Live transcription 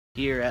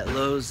Here at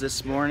Lowe's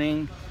this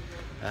morning.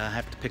 I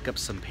have to pick up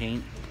some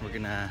paint. We're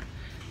gonna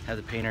have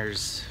the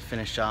painters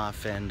finish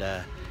off and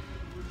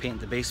paint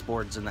the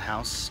baseboards in the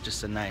house,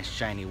 just a nice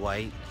shiny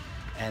white,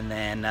 and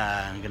then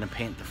I'm gonna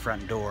paint the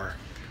front door.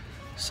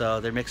 So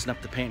they're mixing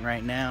up the paint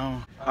right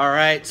now.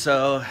 Alright,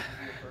 so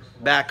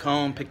back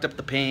home, picked up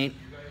the paint.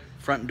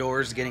 Front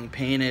door's getting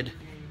painted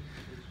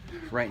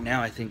right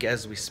now, I think,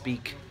 as we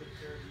speak.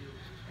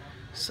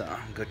 So I'm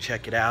gonna go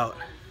check it out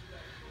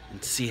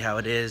and see how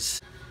it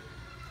is.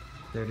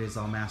 There it is,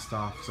 all masked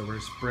off. So we're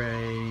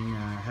spraying,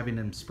 having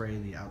them spray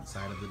the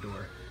outside of the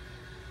door.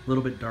 A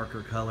little bit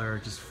darker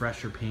color, just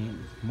fresher paint,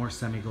 more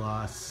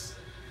semi-gloss,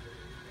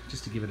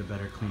 just to give it a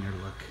better, cleaner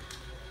look.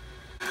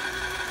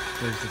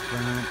 There's the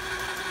front.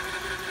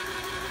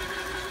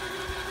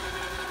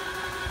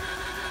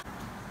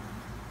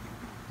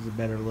 There's a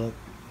better look.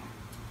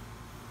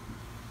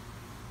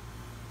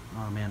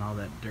 Oh man, all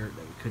that dirt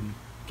that we couldn't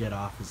get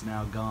off is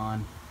now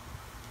gone.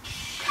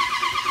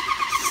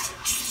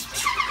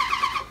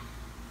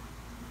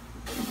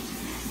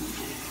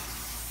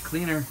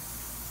 Cleaner.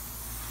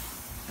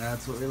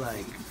 That's what we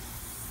like.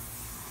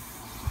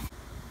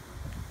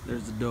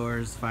 There's the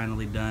doors,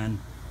 finally done.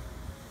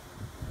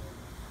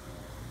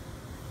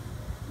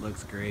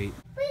 Looks great.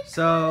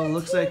 So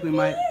looks like we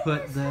might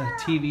put the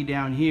TV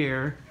down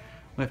here.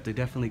 We have to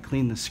definitely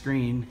clean the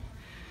screen.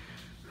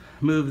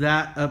 Move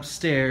that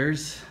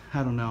upstairs.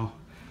 I don't know.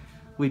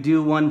 We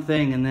do one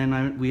thing and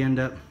then we end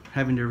up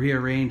having to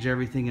rearrange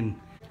everything and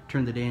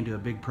turn the day into a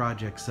big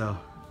project. So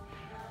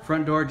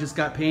front door just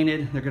got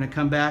painted. They're gonna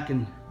come back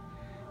and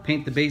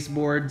paint the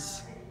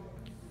baseboards.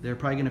 They're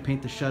probably gonna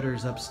paint the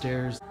shutters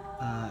upstairs,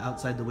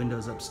 outside the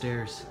windows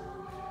upstairs.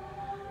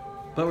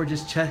 But we're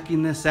just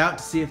checking this out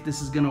to see if this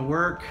is gonna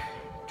work.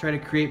 Try to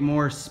create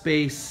more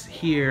space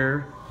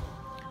here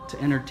to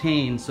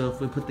entertain. So if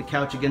we put the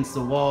couch against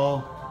the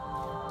wall,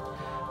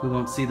 we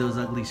won't see those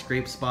ugly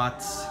scrape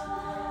spots.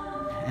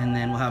 And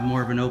then we'll have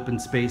more of an open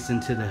space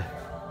into the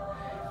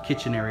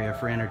kitchen area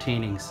for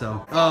entertaining.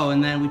 So, oh,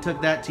 and then we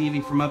took that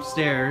TV from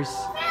upstairs,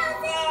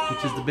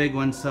 which is the big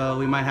one, so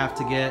we might have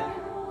to get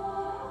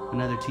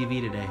another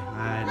TV today.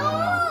 I don't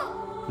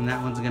know. And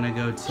that one's gonna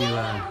go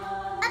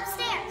to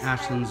upstairs.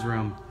 Ashlyn's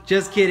room.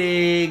 Just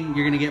kidding.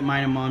 You're gonna get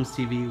mine and Mom's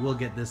TV. We'll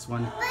get this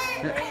one.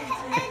 I'm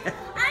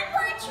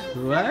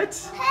watching. What?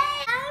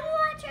 Hey, I'm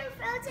watching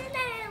Frozen and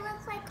it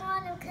looks like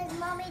autumn because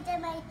Mommy did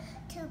my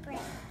 2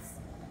 braids.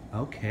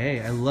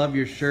 Okay, I love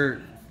your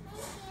shirt,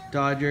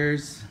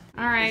 Dodgers.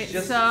 All right,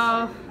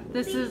 so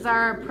this is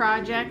our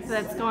project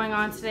that's going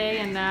on today,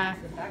 and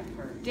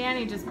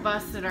Danny just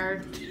busted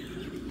our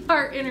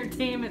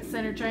entertainment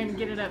center trying to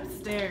get it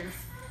upstairs.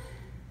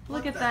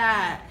 Look at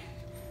that.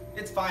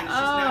 It's fine. It's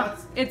Oh,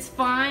 just it's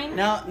fine.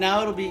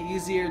 now it'll be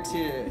easier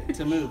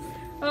to move.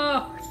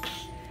 Oh,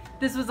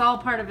 this was all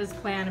part of his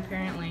plan,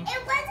 apparently.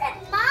 It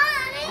wasn't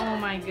mine. Oh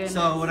my goodness.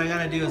 So what I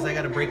gotta do is I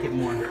gotta break it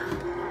more.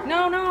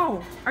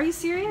 No. Are you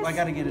serious? Well, I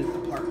gotta get it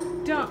apart.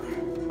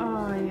 Don't.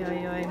 Oh,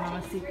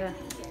 mamacita.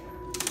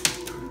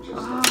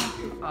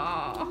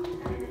 Oh.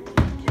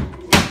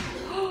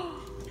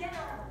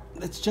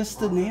 It's just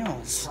the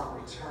nails.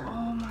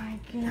 Oh my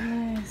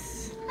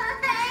goodness.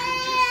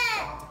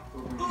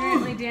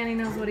 Apparently Danny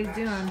knows what he's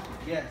doing.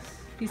 Yes.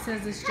 He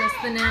says it's just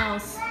the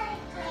nails.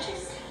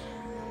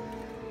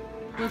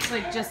 Looks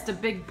like just a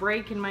big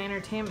break in my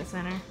entertainment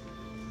center.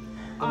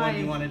 The one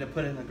you wanted to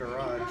put in the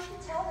garage.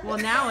 Well,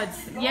 now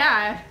it's,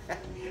 yeah.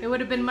 It would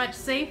have been much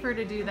safer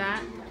to do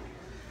that.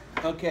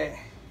 Okay.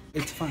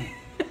 It's fine.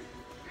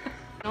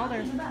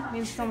 Older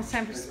means it's almost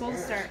time for school to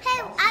start.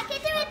 Hey, I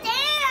can do a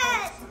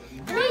dance.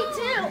 Me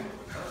too.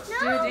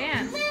 Do a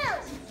dance.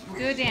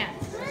 Do a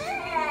dance.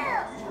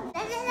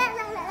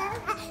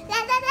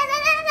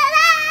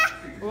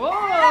 Whoa,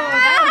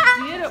 that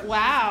was beautiful.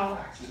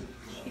 Wow.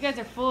 You guys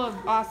are full of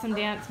awesome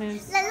dance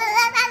moves.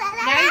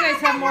 Now you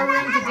guys have more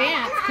room to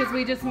dance because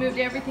we just moved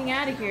everything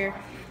out of here.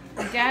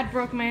 Dad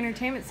broke my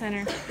entertainment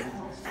center.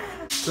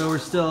 So we're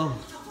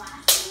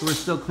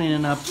still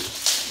cleaning up,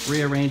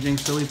 rearranging.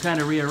 So we've kind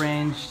of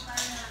rearranged.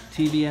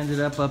 TV ended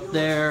up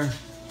there.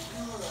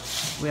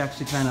 We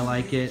actually kind of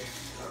like it.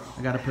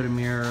 I got to put a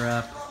mirror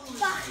up.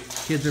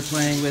 Kids are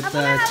playing with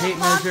tape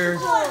measure.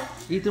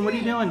 Ethan, what are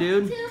you doing,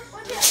 dude?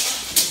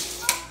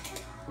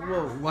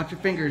 Whoa, watch your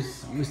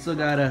fingers. We still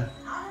gotta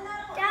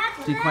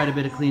do quite a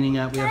bit of cleaning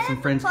up. We have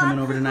some friends coming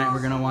over tonight.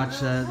 We're gonna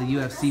watch the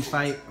UFC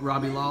fight,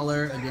 Robbie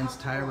Lawler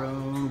against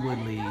Tyrone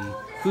Woodley.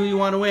 Who you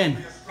want to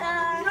win?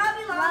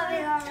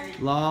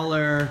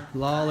 Lawler.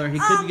 He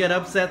could get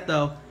upset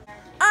though.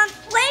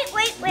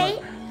 Wait.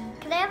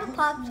 Can I have a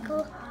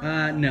popsicle?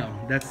 No.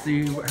 That's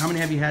the. How many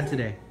have you had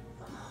today?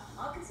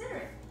 I'll consider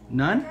it.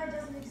 None?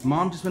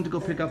 Mom just went to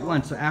go pick up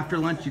lunch, so after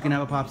lunch you can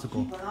have a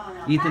popsicle.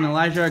 Ethan and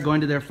Elijah are going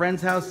to their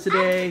friend's house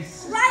today.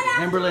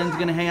 Emberlynn's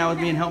gonna hang out with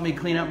me and help me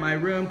clean up my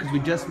room because we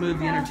just moved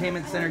the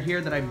entertainment center here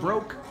that I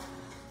broke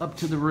up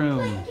to the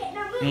room.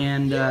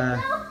 And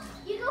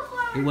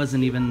it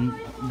wasn't even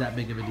that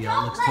big of a deal.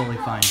 It looks totally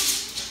fine.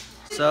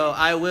 So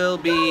I will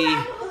be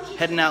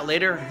heading out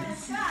later.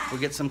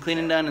 We'll get some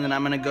cleaning done, and then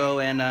I'm gonna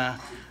go and I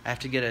have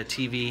to get a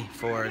TV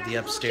for the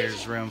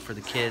upstairs room for the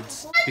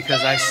kids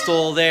because I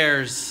stole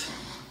theirs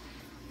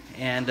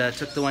and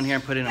took the one here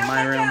and put it in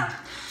my room.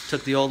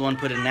 Took the old one,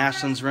 put it in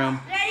Ashlyn's room.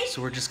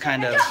 So we're just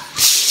kind of,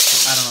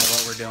 I don't know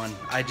what we're doing.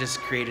 I just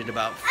created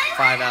about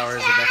 5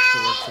 hours of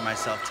extra work for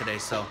myself today.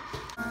 So,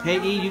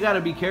 hey E, you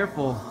gotta be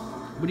careful.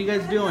 What are you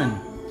guys doing?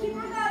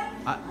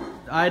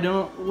 I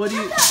don't, what do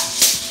you?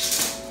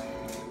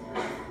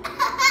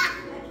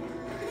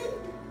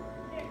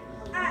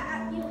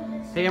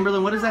 Hey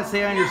Amberlyn, what does that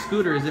say on your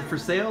scooter? Is it for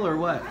sale or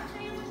what?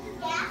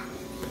 Yeah.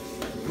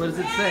 What does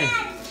it say?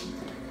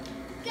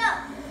 Go.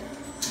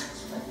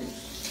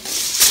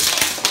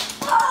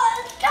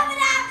 Oh, it's coming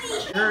at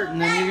me. Hurt,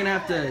 and then you're gonna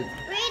have to.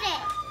 Read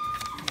it.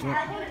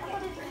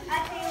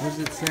 What does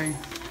it say?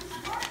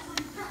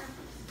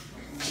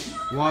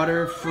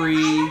 Water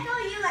free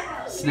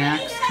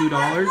snacks,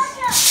 $2.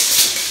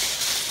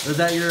 Is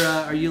that your?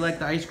 Are you like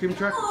the ice cream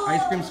truck,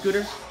 ice cream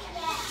scooter?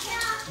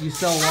 You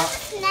sell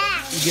what?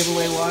 You give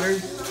away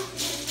waters? And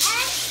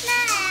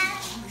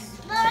snacks.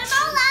 But I'm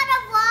all out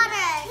of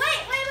water.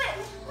 Wait.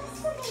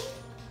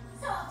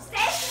 So,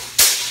 stay.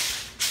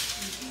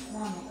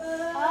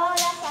 Oh,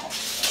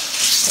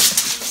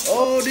 that's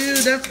Oh, dude,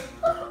 that's.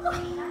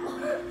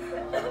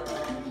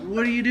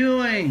 What are you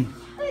doing?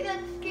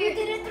 You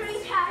did it 3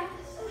 times.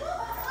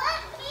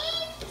 Let me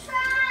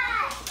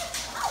try.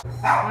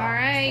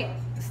 Alright,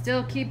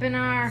 still keeping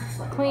our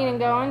cleaning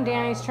going.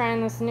 Danny's trying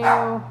this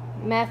new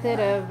method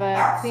of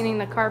cleaning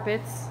the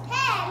carpets.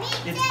 Hey, me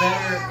too.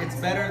 It's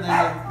better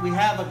than we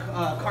have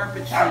a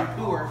carpet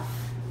shampooer,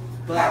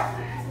 but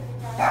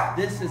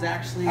this is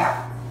actually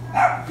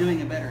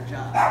doing a better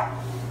job.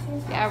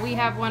 Yeah, we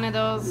have one of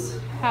those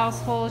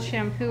household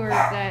shampooers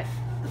that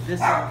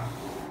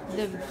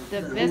the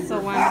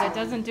Bissell one, but it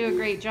doesn't do a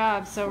great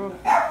job. So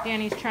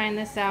Danny's trying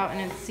this out,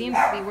 and it seems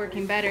to be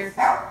working better.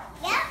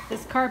 Yep.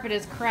 This carpet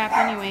is crap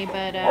anyway,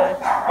 but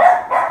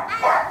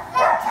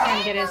trying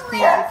to get it as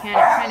clean as we can.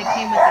 It kind of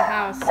came with the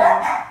house, so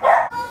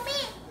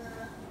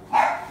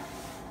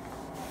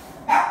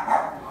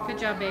good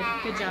job, babe.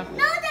 Good job. No,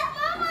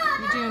 that Mama.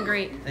 You're doing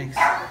great. Thanks.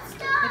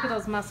 Look at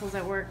those muscles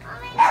at work.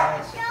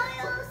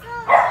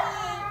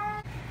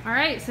 All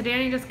right, so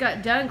Danny just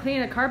got done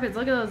cleaning the carpets.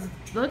 Look at those.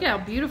 Look how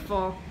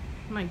beautiful.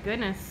 My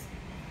goodness.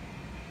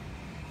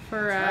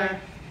 For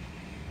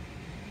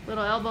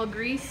little elbow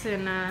grease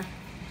and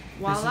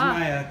voila. This is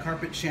my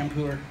carpet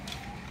shampooer.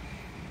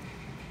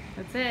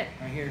 That's it.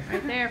 Right here.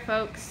 Right there,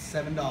 folks.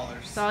 $7.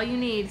 That's all you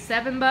need.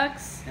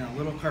 $7. And a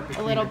little carpet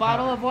A little cleaner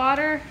bottle powder. of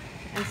water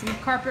and some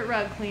carpet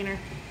rug cleaner.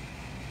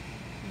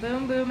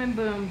 Boom, boom, and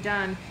boom.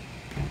 Done.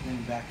 Then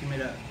vacuum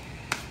it up.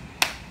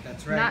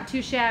 That's right. Not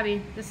too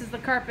shabby. This is the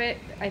carpet,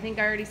 I think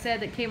I already said,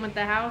 that came with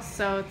the house,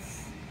 so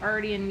it's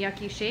already in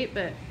yucky shape,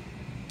 but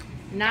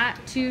not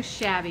too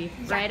shabby.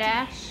 Right,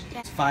 Ash?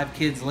 5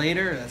 kids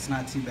later, that's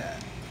not too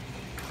bad.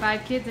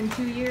 5 kids and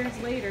 2 years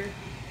later.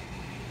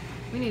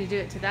 We need to do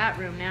it to that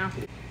room now.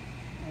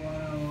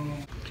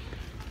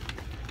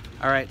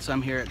 Alright, so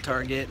I'm here at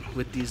Target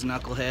with these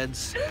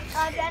knuckleheads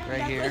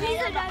right here.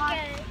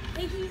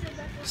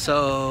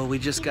 So we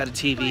just got a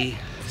TV,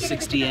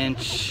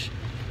 60-inch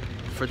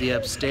for the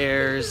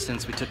upstairs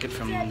since we took it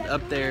from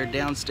up there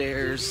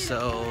downstairs.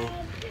 So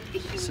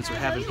since we're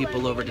having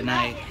people over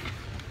tonight,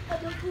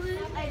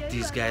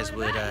 these guys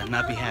would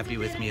not be happy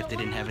with me if they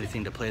didn't have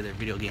anything to play their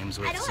video games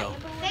with. So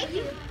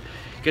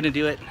gonna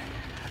do it.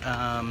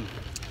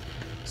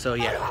 So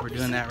yeah, we're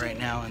doing that right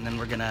now, and then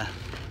we're gonna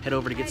head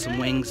over to get some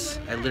wings.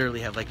 I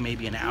literally have like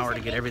maybe an hour to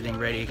get everything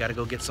ready. I gotta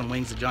go get some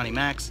wings at Johnny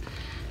Mac's.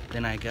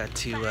 Then I got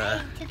to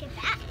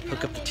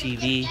hook up the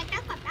TV.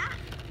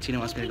 Tina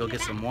wants me to go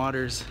get some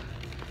waters.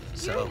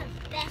 So,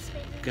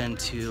 going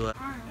to...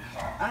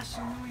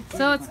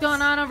 So what's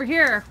going on over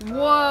here?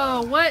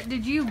 Whoa, what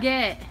did you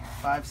get?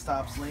 5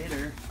 stops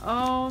later.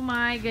 Oh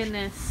my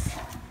goodness.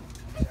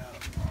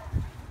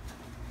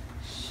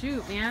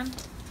 Shoot, man.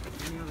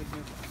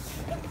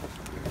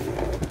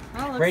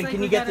 Oh, looks Braden, like can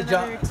we you get got the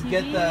another TV.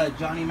 get the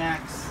Johnny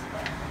Mac's?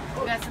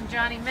 We got some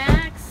Johnny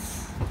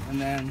Mac's. And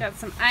then Got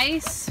some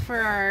ice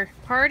for our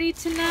party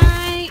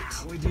tonight.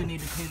 we do need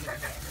to clean that.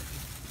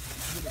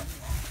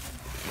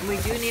 We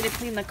do need to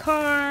clean the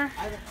car.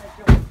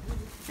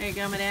 There you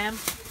go, madame.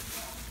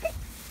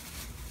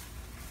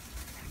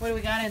 What do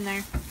we got in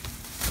there?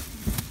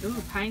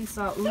 Ooh, pine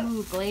salt.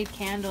 Ooh, Glade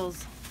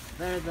candles.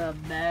 They're the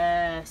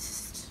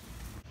best.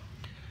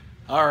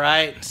 All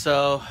right,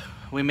 so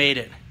we made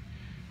it.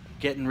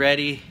 Getting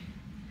ready,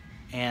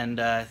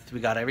 and we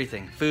got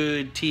everything.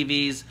 Food,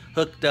 TVs,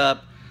 hooked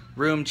up,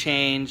 room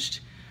changed.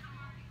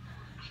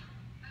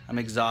 I'm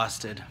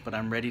exhausted, but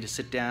I'm ready to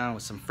sit down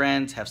with some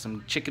friends, have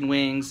some chicken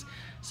wings,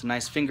 some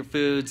nice finger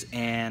foods,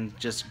 and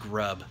just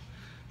grub.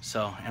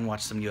 So, and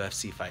watch some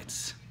UFC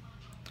fights.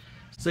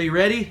 So you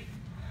ready?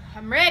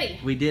 I'm ready.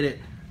 We did it.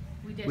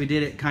 We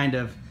did it, kind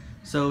of.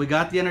 So we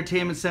got the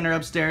entertainment center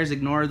upstairs.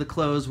 Ignore the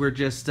clothes. We're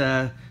just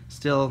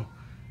still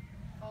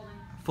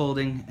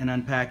folding and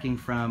unpacking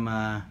from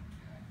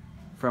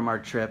our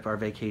trip, our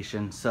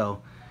vacation.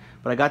 So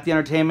But I got the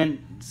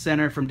entertainment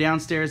center from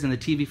downstairs and the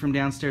TV from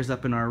downstairs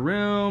up in our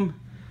room.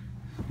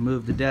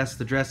 Moved the desk,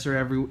 the dresser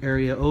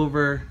area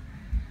over.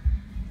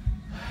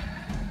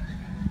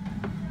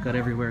 Got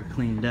everywhere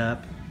cleaned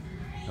up.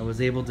 I was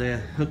able to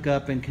hook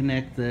up and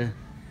connect the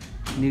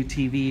new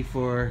TV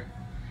for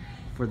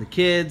the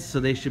kids, so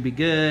they should be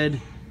good.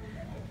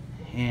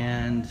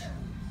 And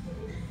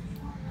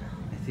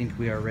I think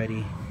we are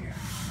ready.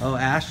 Oh,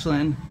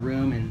 Ashlyn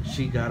room, and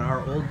she got our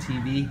old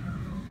TV.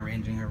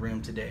 Arranging her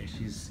room today.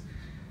 She's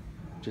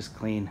just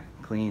clean.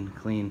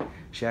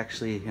 She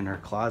actually, in her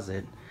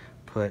closet,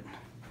 put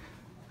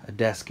a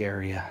desk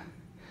area,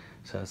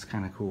 so it's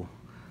kind of cool.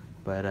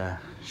 But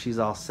she's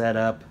all set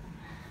up.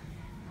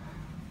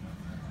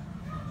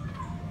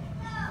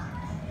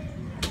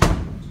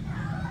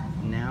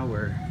 Now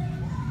we're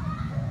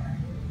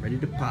ready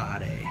to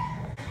party.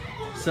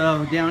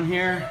 So down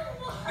here,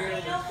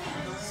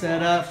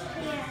 set up.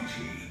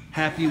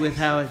 Happy with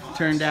how it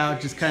turned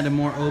out. Just kind of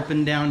more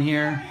open down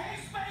here.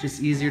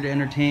 Just easier to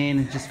entertain.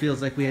 It just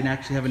feels like we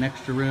actually have an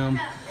extra room.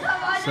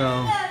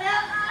 So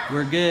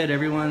we're good.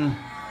 Everyone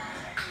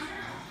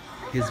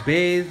is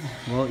bathed.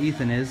 Well,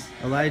 Ethan is.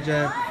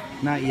 Elijah,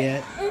 not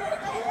yet.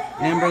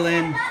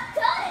 Amberlyn,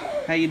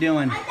 how you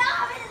doing?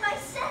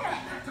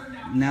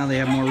 Now they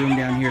have more room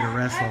down here to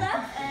wrestle.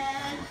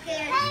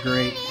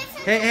 Great.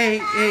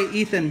 Hey,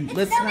 Ethan,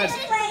 let's not.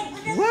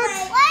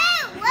 What?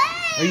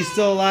 Are you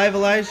still alive,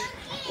 Elijah?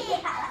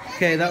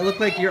 Okay, that looked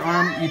like your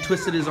arm, you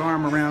twisted his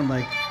arm around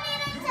like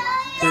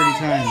 30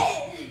 times.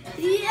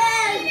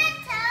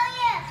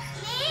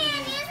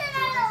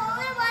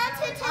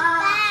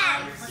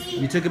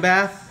 You took a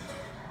bath?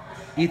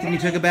 Ethan, you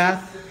took a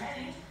bath?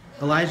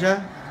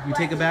 Elijah, you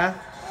take a bath?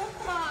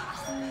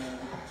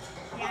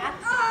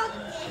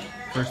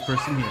 First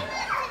person here.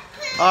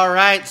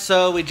 Alright,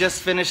 so we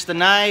just finished the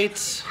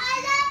night.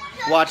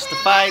 Watched the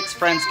fights.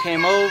 Friends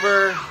came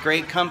over.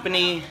 Great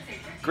company.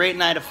 Great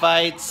night of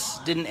fights.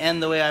 Didn't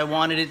end the way I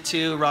wanted it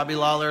to. Robbie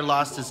Lawler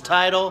lost his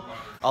title.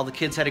 All the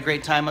kids had a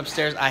great time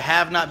upstairs. I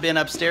have not been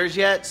upstairs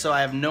yet, so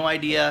I have no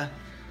idea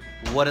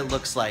what it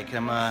looks like.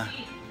 I'm a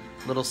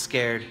little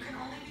scared.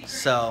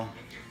 So,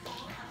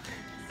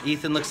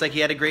 Ethan looks like he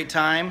had a great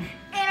time.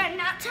 And I'm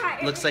not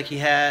tired. Looks like he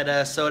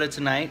had soda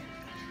tonight.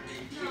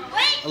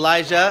 Wait.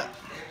 Elijah.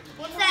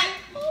 What's that?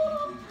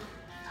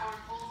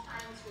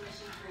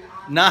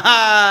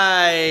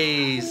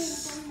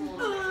 Nice.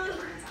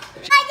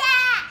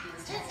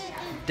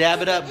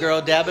 Dab it up,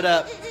 girl. Dab it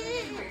up.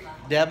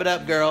 Dab it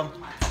up, girl.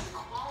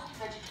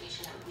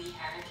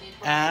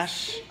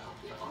 Ash.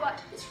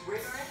 What? It's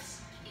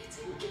rigorous. It's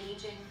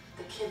engaging.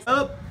 The kids.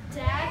 Up.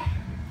 Dad?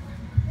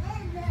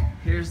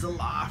 Here's the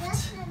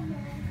loft.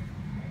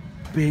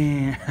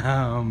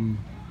 Bam.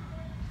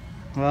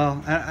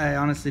 Well, I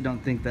honestly don't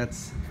think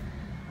that's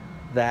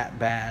that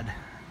bad.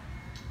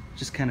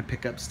 Just kind of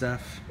pick up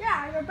stuff.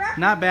 Yeah, your breakfast.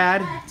 Not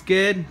bad. It's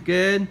good.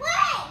 Good. Wait.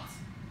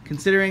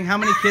 Considering how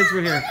many kids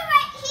were here. Look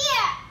right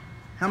here.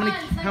 How many?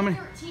 How many?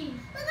 13.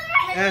 Look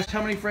right here. Ash,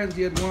 how many friends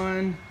you had?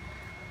 1.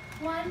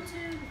 1, 2.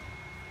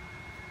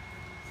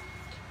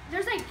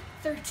 There's like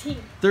 13.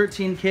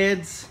 13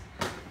 kids.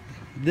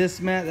 This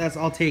meant that's.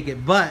 I'll take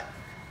it. But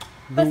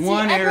the But see,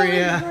 one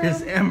area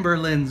Emberlyn's is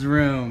Emberlyn's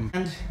room.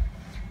 And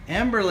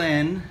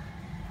Emberlyn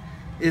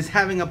is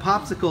having a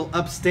popsicle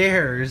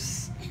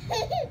upstairs.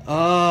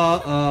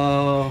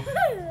 Uh-oh.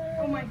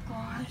 Oh my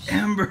gosh.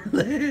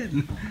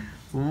 Emberlyn.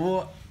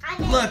 What?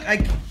 Look,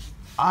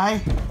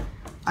 I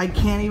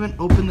can't even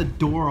open the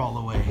door all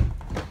the way.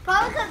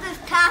 Probably because there's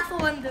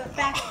castle in the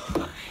back.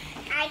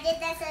 I did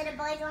that so the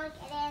boys won't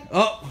get in.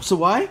 Oh, so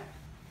why?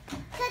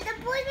 Because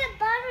the boys were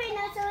bothering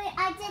us, so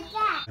I did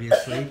that.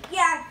 Obviously.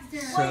 Yeah.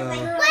 So, Wait.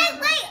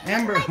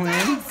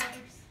 Emberlyn,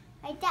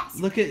 My desk.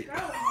 look at. Who do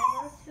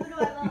I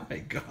Oh love? my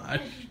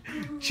gosh.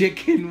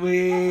 Chicken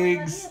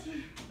wings.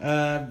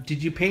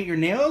 Did you paint your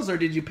nails or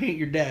did you paint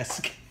your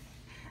desk?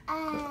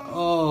 I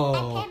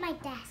Oh, painted my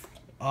desk.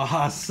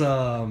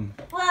 awesome.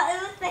 Well,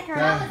 it looks like her.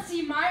 That- Let's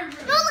see my room.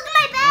 No, look at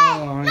my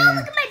bed. Oh, no, man.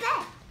 look at my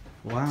bed.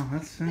 Wow,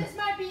 that's. This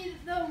might be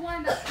the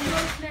one that's the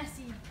most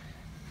messy.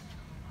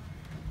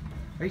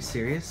 Are you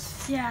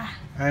serious? Yeah.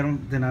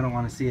 Then I don't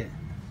want to see it.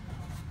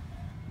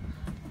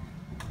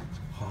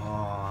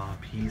 Oh,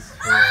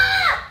 peaceful.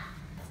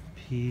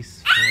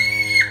 Peaceful.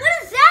 What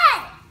is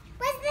that?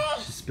 What's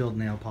this? She spilled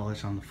nail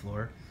polish on the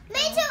floor. Me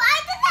too.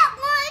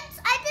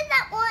 I did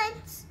that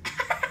once.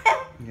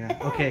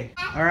 Yeah. Okay.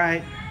 All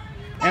right.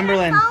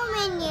 Emberlyn,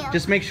 Following you.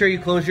 just make sure you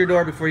close your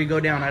door before you go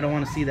down. I don't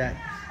want to see that.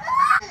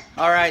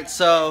 All right.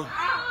 So,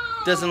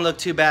 doesn't look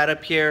too bad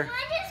up here.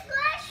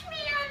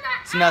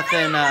 It's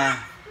nothing.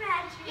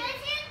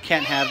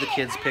 Can't have the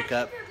kids pick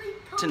up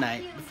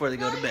tonight before they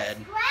go to bed.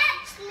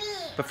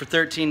 But for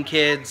 13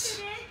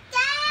 kids,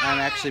 I'm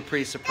actually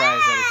pretty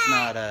surprised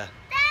that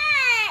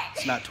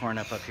it's not torn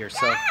up here.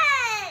 So,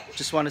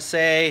 just want to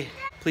say,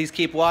 please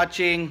keep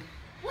watching,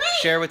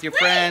 share with your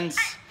friends,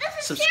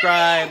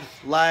 subscribe,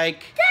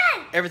 like,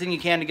 everything you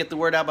can to get the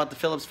word out about the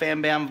PHILLIPS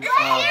FamBam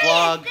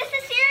vlog. This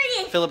is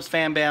serious. PHILLIPS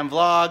FamBam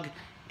vlog.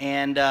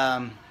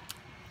 And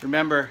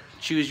remember,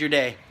 Choose your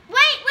day.